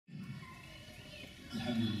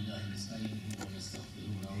الحمد لله نستعينه ونستغفره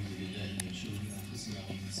ونعوذ بالله من شرور انفسنا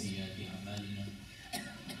ومن سيئات اعمالنا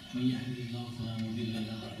من يهده الله فلا مضل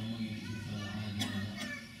له ومن يضلل فلا هادي له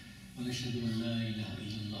ونشهد ان لا اله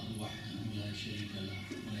الا الله وحده لا شريك له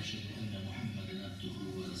ونشهد ان محمدا عبده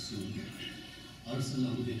ورسوله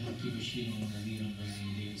ارسله بالحق بشيرا ونذيرا بين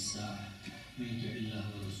يدي الساعه من يطع الله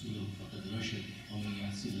ورسوله فقد رشد ومن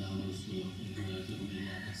يعص الله ورسوله فانه لا يضر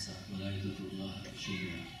الا نفسه ولا يضر الله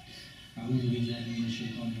شيئا. أعوذ بالله من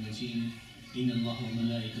الشيطان الرجيم. إن الله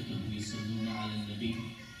وملائكته يصلون على النبي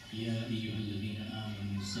يا أيها الذين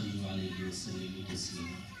آمنوا صلوا عليه وسلموا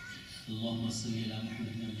تسليما. اللهم صل على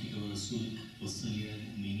محمد عبدك ورسولك وصل على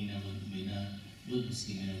المؤمنين والمؤمنات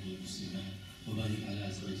والمسلمين والمسلمات وبارك على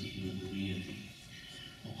أزواجه وذريته.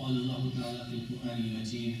 وقال الله تعالى في القرآن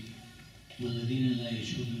المجيد: والذين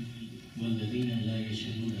لا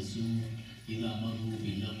يشهدون الزور إذا مروا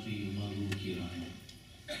باللغو مروا كراما.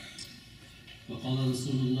 وقال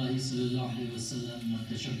رسول الله صلى الله عليه وسلم: من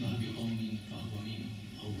تشبه بقوم فهو منهم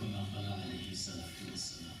أو كما قال عليه الصلاة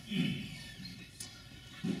والسلام.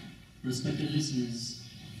 Respected listeners,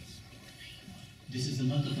 this is the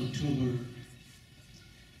month of October,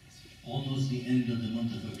 almost the end of the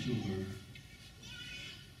month of October.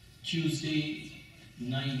 Tuesday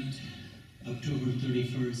night, October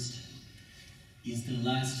 31st, is the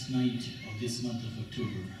last night of this month of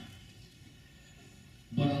October.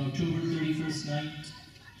 But on October 31st night,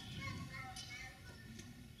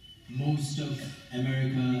 most of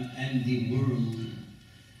America and the world,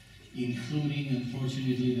 including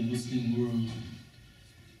unfortunately the Muslim world,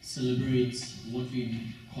 celebrates what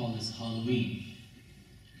we call as Halloween.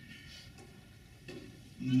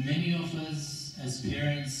 Many of us as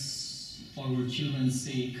parents, for our children's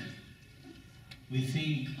sake, we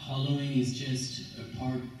think Halloween is just a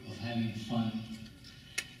part of having fun.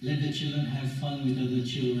 Let the children have fun with other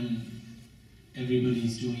children. Everybody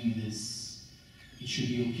is doing this. It should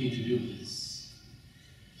be okay to do this.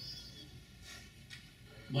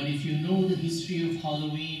 But if you know the history of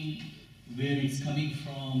Halloween, where it's coming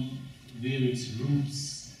from, where its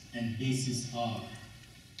roots and bases are,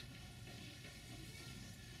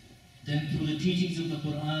 then through the teachings of the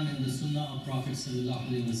Quran and the Sunnah of Prophet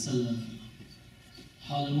ﷺ,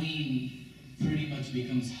 Halloween pretty much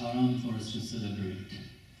becomes haram for us to celebrate.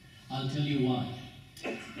 I'll tell you why.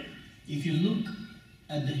 If you look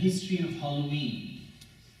at the history of Halloween,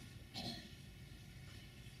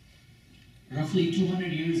 roughly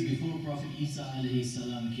 200 years before Prophet Isa alayhi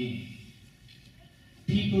salam came,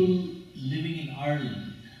 people living in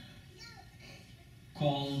Ireland,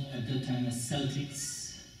 called at that time as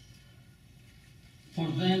Celtics, for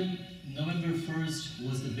them November 1st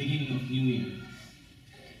was the beginning of New Year.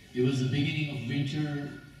 It was the beginning of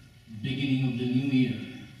winter, beginning of the New Year.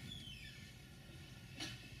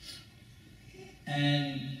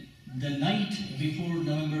 And the night before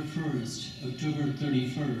November 1st, October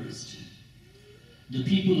 31st, the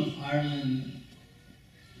people of Ireland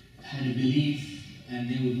had a belief and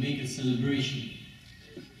they would make a celebration,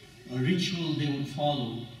 a ritual they would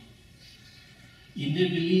follow. In their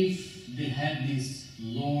belief, they had this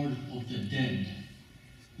Lord of the Dead,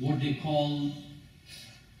 what they call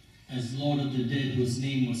as Lord of the Dead, whose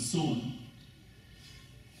name was Samhain.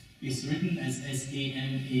 It's written as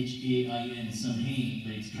S-A-M-H-A-I-N, Samhain,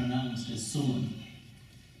 but it's pronounced as Samhain.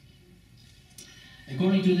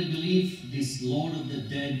 According to the belief, this Lord of the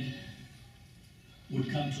Dead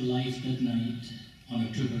would come to life that night on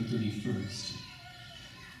October 31st.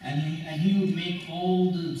 And he would make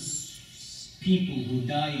all the people who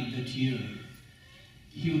died that year,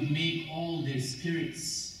 he would make all their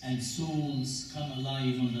spirits and souls come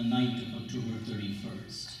alive on the night of October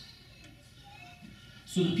 31st.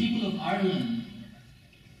 So the people of Ireland,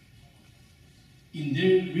 in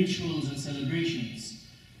their rituals and celebrations,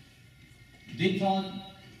 they thought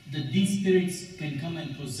that these spirits can come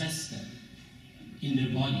and possess them in their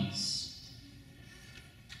bodies.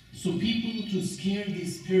 So people, to scare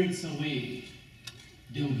these spirits away,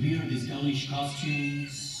 they would wear these ghoulish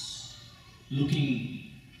costumes,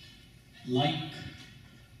 looking like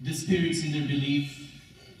the spirits in their belief.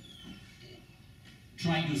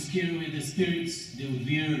 Trying to scare away the spirits, they would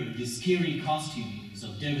wear these scary costumes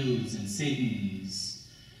of devils and satans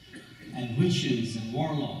and witches and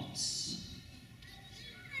warlocks,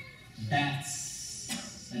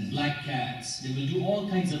 bats and black cats. They will do all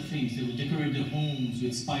kinds of things. They will decorate their homes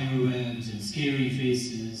with spider webs and scary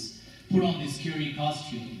faces, put on these scary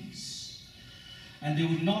costumes, and they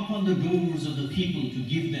would knock on the doors of the people to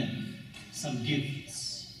give them some gifts.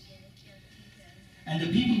 And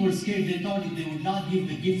the people were scared. They thought if they would not give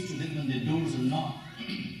the gifts to them when their doors are knocked,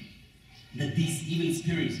 that these evil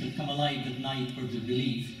spirits that come alive at night or the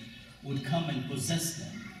belief would come and possess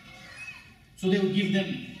them. So they would give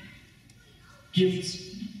them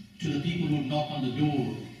gifts to the people who would knock on the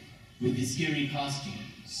door with the scary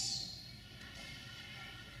costumes.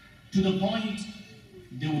 To the point,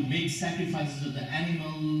 they would make sacrifices of the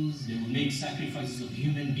animals, they would make sacrifices of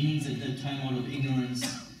human beings at that time out of ignorance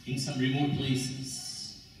in some remote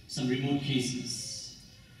places, some remote cases.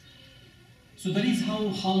 So that is how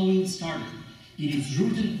Halloween started. It is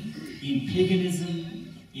rooted in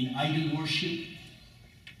paganism, in idol worship,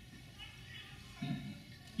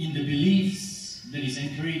 in the beliefs that is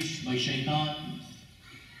encouraged by Shaitan.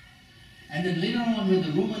 And then later on, when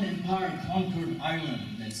the Roman Empire conquered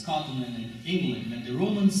Ireland and Scotland and England, and the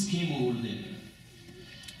Romans came over there,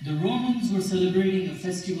 the Romans were celebrating a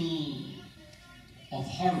festival of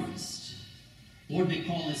harvest, what they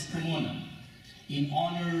call as Pomona, in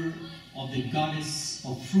honor of the goddess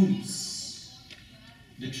of fruits,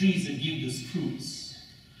 the trees that give us fruits.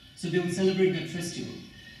 So they would celebrate that festival.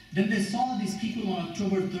 Then they saw these people on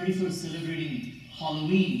October 31st celebrating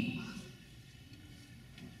Halloween.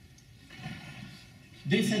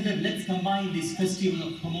 They said that let's combine this festival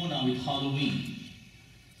of Pomona with Halloween.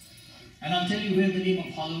 And I'll tell you where the name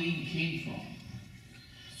of Halloween came from.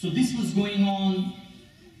 So this was going on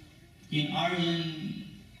in Ireland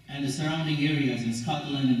and the surrounding areas in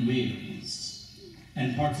Scotland and Wales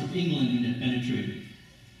and parts of England when it penetrated.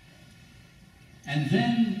 And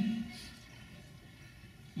then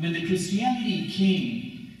when the Christianity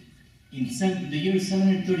came in the year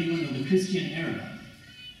 731 of the Christian era,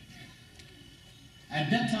 at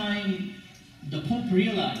that time, the Pope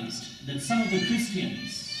realized that some of the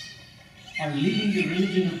Christians are leaving the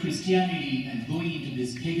religion of Christianity and going into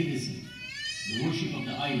this paganism, the worship of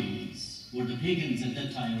the idols, what the pagans at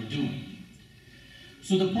that time were doing.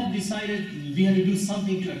 So the Pope decided we had to do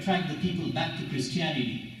something to attract the people back to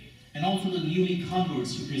Christianity, and also the newly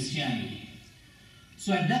converts to Christianity.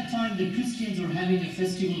 So at that time, the Christians were having a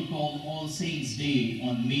festival called All Saints' Day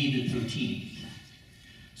on May the 13th.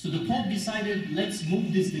 So the Pope decided, let's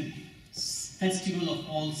move this the festival of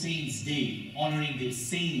All Saints' Day, honoring the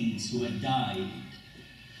saints who had died.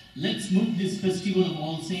 Let's move this festival of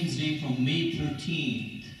All Saints' Day from May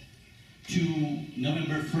 13th to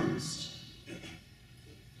November 1st,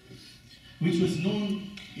 which was known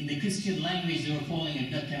in the Christian language they were calling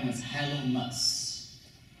at that time as Hallowmas.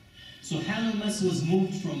 So Hallowmas was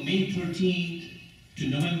moved from May 13th to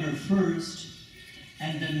November 1st,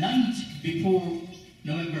 and the night before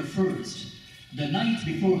November 1st, the night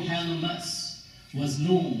before Hallowmas was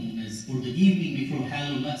known as, or the evening before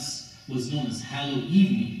Hallowmas was known as Hallow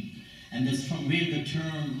Evening, and that's from where the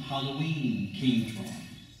term Halloween came from.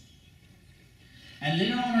 And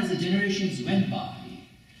later on, as the generations went by,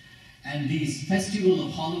 and this festival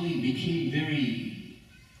of Halloween became very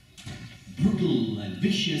brutal and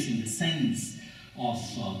vicious in the sense of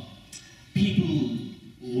people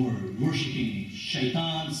who were worshipping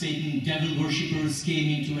Shaitan, Satan, devil worshippers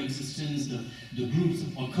came into existence, the groups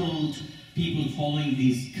of occult people following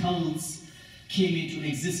these cults came into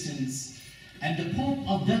existence, and the Pope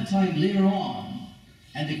of that time later on,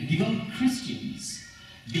 and the devout Christians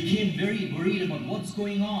became very worried about what's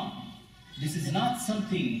going on. This is not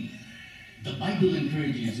something the Bible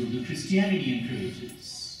encourages or the Christianity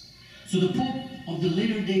encourages. So the Pope of the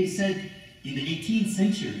later days said in the 18th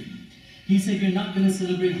century, he said, we're not going to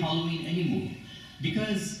celebrate Halloween anymore,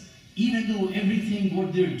 because even though everything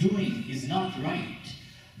what they're doing is not right,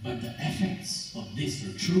 but the effects of this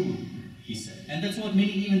are true, he said. And that's what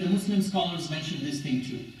many, even the Muslim scholars mention this thing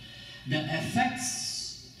too. The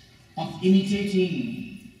effects of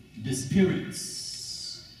imitating the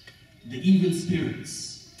spirits, the evil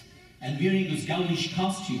spirits, and wearing those gaulish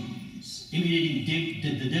costumes,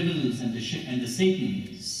 imitating the devils and the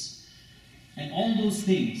Satans, and all those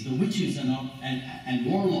things, the witches and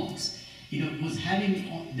warlocks, it was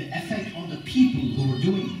having the effect on the people who were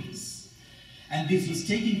doing this. And this was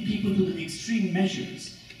taking people to the extreme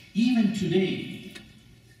measures. Even today,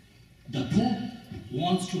 the Pope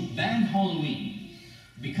wants to ban Halloween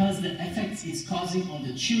because the effects it's causing on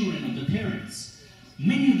the children of the parents.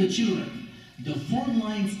 Many of the children, the phone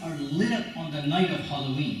lines are lit up on the night of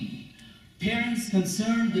Halloween. Parents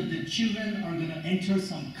concerned that the children are going to enter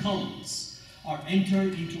some cults or enter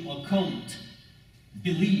into occult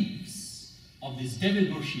beliefs of this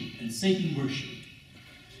devil worship and Satan worship.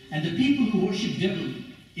 And the people who worship devil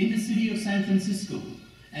in the city of San Francisco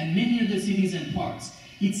and many other cities and parts,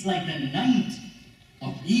 it's like the night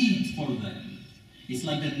of Eid for them. It's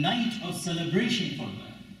like the night of celebration for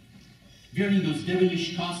them. Wearing those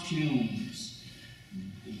devilish costumes,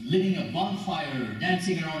 living a bonfire,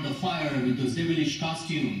 dancing around the fire with those devilish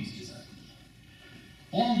costumes.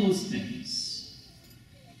 All those things.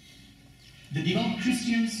 The devout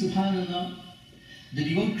Christians, subhanAllah, the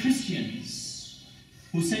devout Christians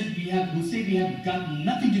who say we have got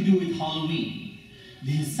nothing to do with Halloween.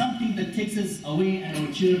 This is something that takes us away and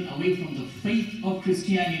our children away from the faith of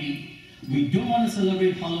Christianity. We don't want to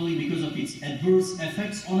celebrate Halloween because of its adverse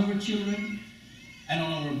effects on our children and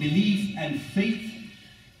on our belief and faith.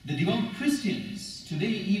 The devout Christians, today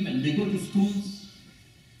even, they go to schools,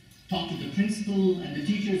 talk to the principal and the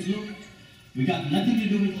teachers, look, we got nothing to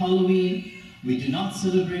do with Halloween, we do not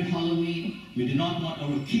celebrate Halloween, we do not want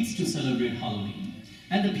our kids to celebrate Halloween.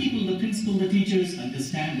 And the people, the principal, the teachers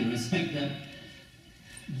understand and respect that.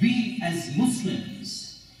 We as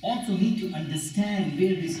Muslims also need to understand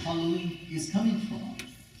where this Halloween is coming from.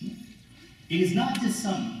 It is not just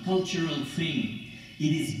some cultural thing,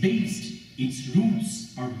 it is based, its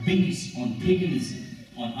roots are based on paganism,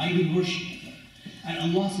 on idol worship. And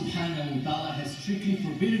Allah subhanahu wa ta'ala has strictly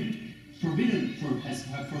forbidden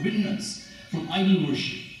us from idol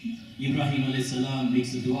worship. Ibrahim alayhi salam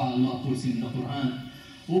makes a dua, Allah quotes in the Quran,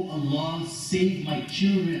 "O Allah, save my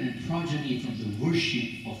children and progeny from the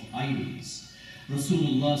worship of idols."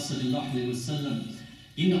 Rasulullah sallallahu alayhi wa sallam,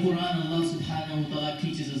 in the Quran, Allah subhanahu wa ta'ala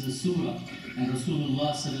teaches us a surah, and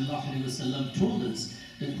Rasulullah sallallahu alayhi wa sallam told us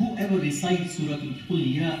that whoever recites Surah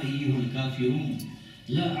Qul Ya Ayyuhal Kafirun,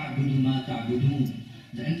 La A'budu Ma Ta'budun,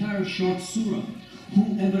 the entire short surah,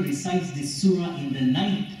 whoever recites this surah in the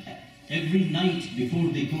night, every night before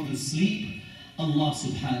they go to sleep, Allah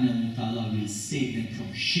subhanahu wa ta'ala will save them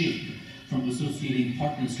from shirk, from associating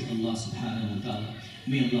partners to Allah subhanahu wa ta'ala.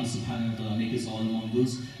 May Allah subhanahu wa ta'ala make us all among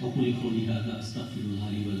those. وَقُلِ قَوْلِ هَذَا أَسْتَغْفِرُ اللَّهَ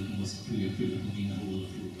لِي وَلَكُمْ وَاسْتَغْفِرُوا يَغْفِرْ لَكُمْ إِنَّهُ هُوَ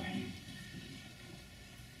الْغَفُورُ الرَّحِيمُ.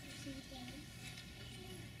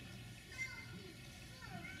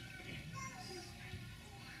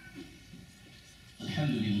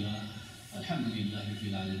 Alhamdulillah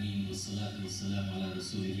Rabbil Alameen, wassalatu wassalamu ala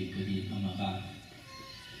Rasulihil Kareem, amma ba'd.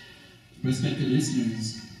 Respected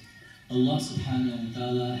listeners, Allah subhanahu wa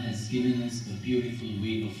ta'ala has given us a beautiful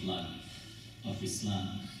way of life, of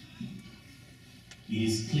Islam. It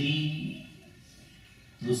is clean.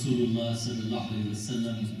 Rasulullah sallallahu alaihi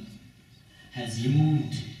wasallam has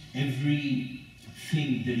removed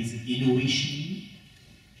everything that is innovation,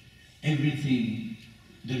 everything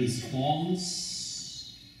that is false.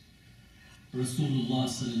 Rasulullah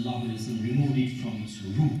sallallahu alaihi wasallam removed it from its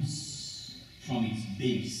roots, from its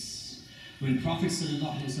base. When Prophet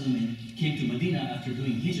sallallahu alaihi wasallam came to Medina after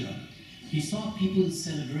doing hijrah, he saw people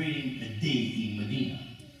celebrating a day in Medina.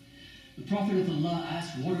 The Prophet of Allah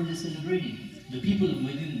asked, what are they celebrating? The people of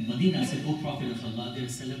Medina said, "O Prophet of Allah, they're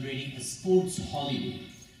celebrating a sports holiday.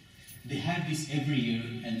 They have this every year,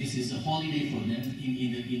 and this is a holiday for them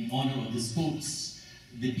in honor of the sports.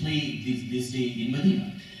 They play this day in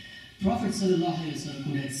Medina." Prophet ﷺ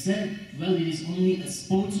could have said, well, it is only a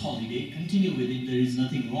sports holiday, continue with it, there is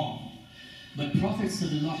nothing wrong. But Prophet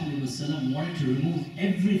ﷺ wanted to remove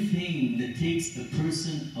everything that takes the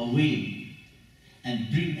person away and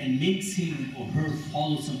makes him or her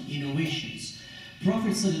follow some innovations.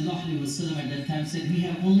 Prophet ﷺ at that time said, we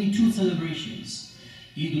have only two celebrations,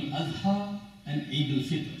 Eid al-Adha and Eid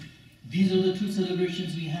al-Fitr. These are the two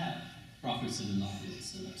celebrations we have, Prophet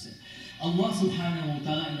ﷺ said. Allah subhanahu wa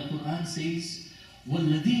ta'ala in the Quran says,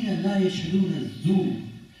 وَالَّذِينَ لَا يَشْهَدُونَ الزُّورَ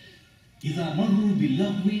إِذَا مَرُّوا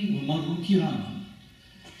بِاللَّغْوِ وَمَرُّوا كِرَامًا.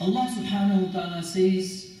 Allah subhanahu wa ta'ala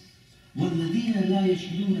says, وَالَّذِينَ لَا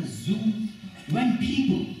يَشْهَدُونَ الزُّورَ. When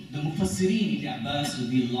people, the Mufassirin, Ibn Abbas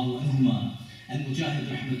radiyallahu anhuma, and Mujahid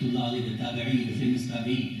rahmatullah alayhi, the Tabi'in, the famous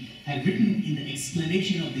Tabi'in, have written in the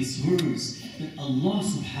explanation of this verse that Allah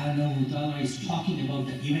subhanahu wa ta'ala is talking about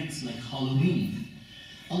the events like Halloween.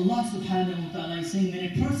 Allah subhanahu wa ta'ala is saying when a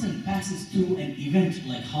person passes through an event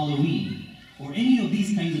like Halloween or any of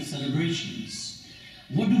these kinds of celebrations,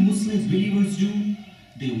 what do Muslims, believers do?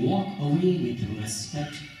 They walk away with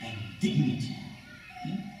respect and dignity.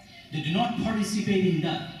 They do not participate in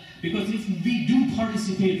that. Because if we do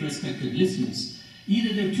participate, respected listeners,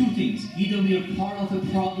 either there are two things. Either we are part of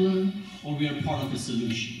a problem or we are part of a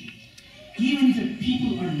solution. Even if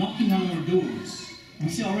people are knocking on our doors, we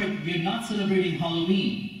say, all right, we are not celebrating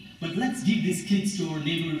Halloween, but let's give these kids to our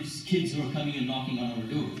neighbors' kids who are coming and knocking on our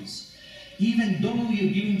doors. Even though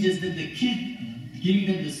you're giving just the kid, giving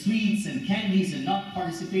them the sweets and candies and not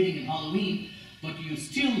participating in Halloween, but you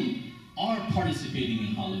still are participating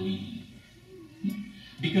in Halloween.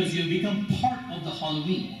 Because you have become part of the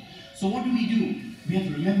Halloween. So what do? We have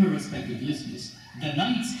to remember, respected listeners, the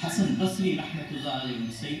nights, Hassan Basri rahmatullah alayhi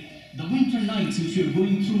would say, the winter nights which we are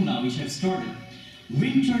going through now, which have started,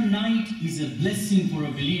 Winter night is a blessing for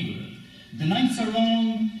a believer. The nights are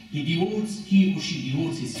long, he or she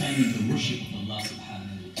devotes his time in the worship of Allah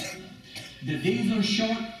subhanahu wa ta'ala. The days are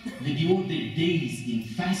short, they devote their days in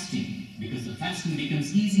fasting, because the fasting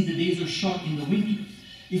becomes easy, the days are short in the winter.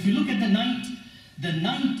 If you look at the night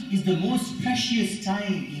is the most precious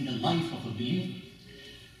time in the life of a believer.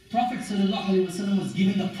 Prophet sallallahu alaihi wasallam was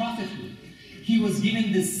given the prophethood. He was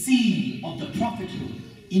given the seal of the prophethood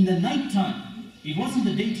in the night time. It wasn't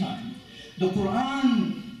the daytime. The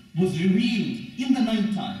Quran was revealed in the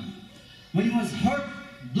night time. When he was hurt,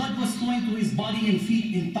 blood was flowing through his body and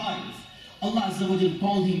feet in Taif. Allah Azza wa Jal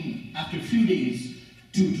called him after a few days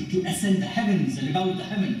to ascend the heavens and about the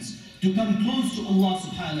heavens, to come close to Allah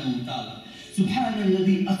subhanahu wa ta'ala.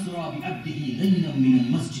 Subhanalladhi asra bi'abdihi laylan min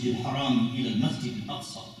al-masjid al-haram ila al-masjid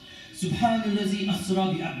al-aqsa. Subhanalladhi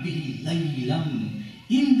asra bi'abdihi laylan.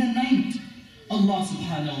 In the night, Allah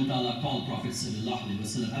subhanahu wa ta'ala called Prophet sallallahu alaihi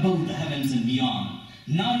wasallam about the heavens and beyond.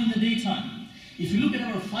 Now in the daytime, if you look at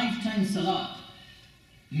our 5 times salat,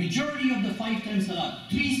 majority of the 5 times salat,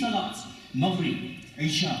 3 salats, Maghrib,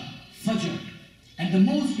 Isha, Fajr, and the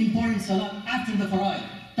most important salat after the Fara'id,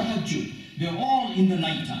 Tahajjud, they're all in the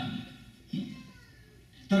night time.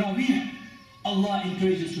 Taraweeh, Allah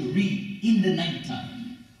encourages to read in the night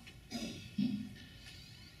time.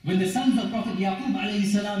 When the sons of Prophet Yaqub alayhi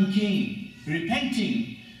salam came,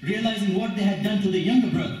 repenting, realizing what they had done to the younger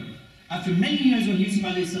brother, after many years when Yusuf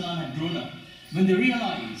alayhi salam had grown up, when they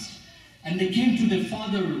realized and they came to their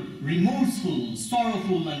father remorseful,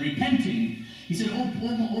 sorrowful and repenting, he said,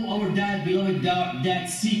 oh our dad, beloved dad,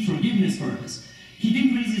 seek forgiveness for us. He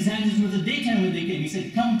didn't raise his hands, it was the daytime when they came. He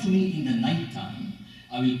said, come to me in the night time.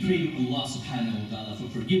 I will pray to Allah subhanahu wa ta'ala for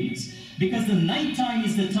forgiveness. Because the night time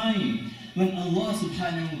is the time when Allah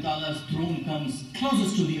subhanahu wa ta'ala's throne comes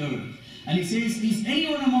closest to the earth. And he says, is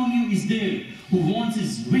anyone among you is there who wants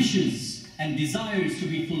his wishes and desires to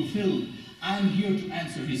be fulfilled? I'm here to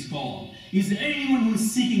answer his call. Is there anyone who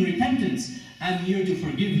is seeking repentance? I'm here to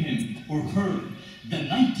forgive him or her. The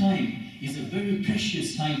night time is a very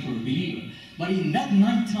precious time for a believer. But in that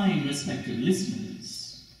night time, respected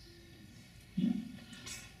listeners,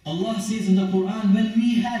 Allah says in the Quran, when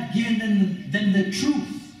we have given them the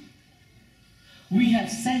truth, we have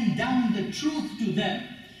sent down the truth to them,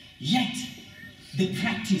 yet they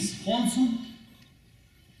practice falsehood.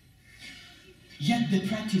 Yet they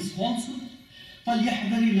practice falsehood. فَلْيَحْذَرِ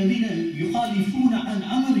الَّذِينَ يُخَالِفُونَ عَنْ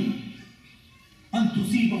أَمْرِهِ أَنْ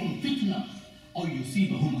تُصِيبَهُمْ فِتْنَةٌ أَوْ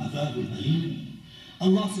يُصِيبَهُمْ عَذَابٌ أَلِيمٌ.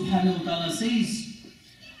 Allah subhanahu wa ta'ala says,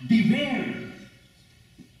 beware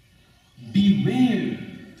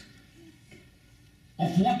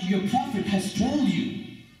of what your prophet has told you,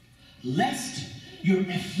 lest you're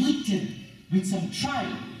afflicted with some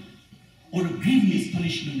trial or a grievous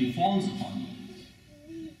punishment befalls upon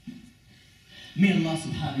you. May Allah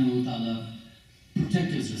subhanahu wa ta'ala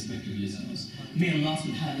protect us, respected listeners. May Allah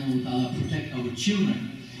subhanahu wa ta'ala protect our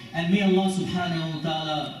children. And may Allah subhanahu wa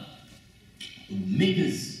ta'ala make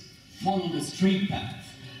us follow the straight path.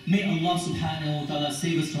 May Allah subhanahu wa ta'ala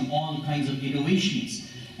save us from all kinds of innovations.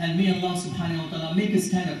 And may Allah subhanahu wa ta'ala make us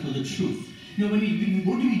stand up for the truth. You know, what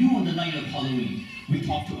do we do on the night of Halloween? We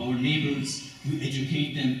talk to our neighbors, we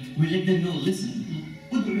educate them, we let them know, listen,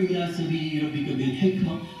 ادعو إلى سبيل ربك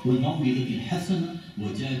بالحكمة والموعظة الحسنة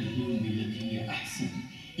وجادلهم بالتي هي أحسن.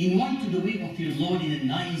 Invite to the way of your Lord in a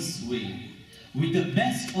nice way. With the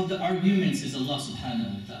best of the arguments is Allah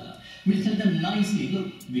subhanahu wa ta'ala. We'll tell them nicely,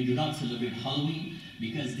 look, we do not celebrate Halloween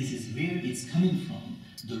because this is where it's coming from.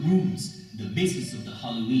 The roots, the basis of the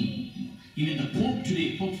Halloween. Even the Pope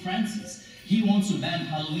today, Pope Francis, he wants to ban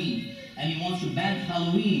Halloween. And he wants to ban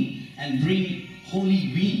Halloween and bring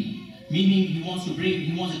Holy Week. Meaning he wants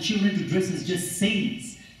the children to dress as just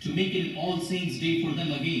saints, to make it an All Saints Day for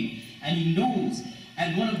them again. And he knows,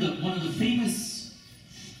 and one of the famous,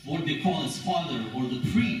 what they call his father or the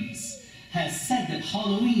priest, has said that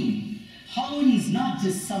Halloween is not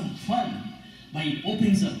just some fun, but it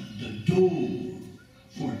opens up the door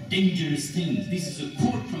for dangerous things. This is a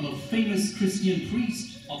quote from a famous Christian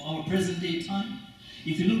priest of our present day time.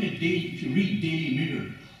 If you read Daily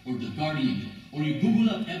Mirror or The Guardian, or you Google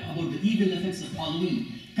up about the evil effects of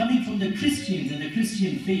Halloween, coming from the Christians and the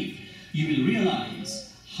Christian faith, you will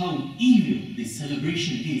realize how evil this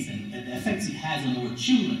celebration is and the effects it has on our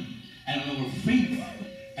children and on our faith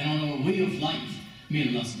and on our way of life. May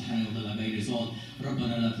Allah subhanahu wa ta'ala guide us all.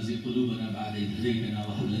 رَبَّنَا لَا تُزِغْ قُلُوبَنَا بَعْدَ إِذْ هَدَيْتَنَا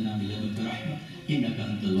وَهَبْ لَنَا مِن لَدُنكَ رَحْمَةً إِنَّكَ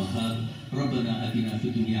أَنْتَ الْوَهَّابُ رَبَّنَا آتِنَا فِي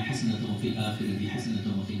الدُّنْيَا حَسَنَةً وَفِي الْآخِرَةِ حَسَنَةً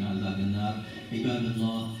وَقِنَا عَذَابَ النَّارِ عِبَادَ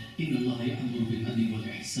اللَّهِ إِنَّ اللَّهَ يَأْمُرُ بِالْعَدْلِ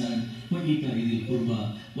وَالْإِحْسَانِ وَإِيتَاءِ ذِي الْقُرْبَى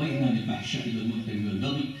وَيَنْهَى عَنِ الْفَحْشَاءِ وَالْمُنكَرِ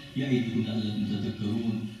وَالْبَغْيِ يعظكم لعلكم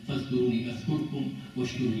تذكرون فاذكروني أذكركم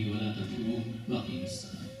واشكروا لي ولا تكفرون وأقيموا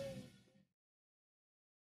الصلاة.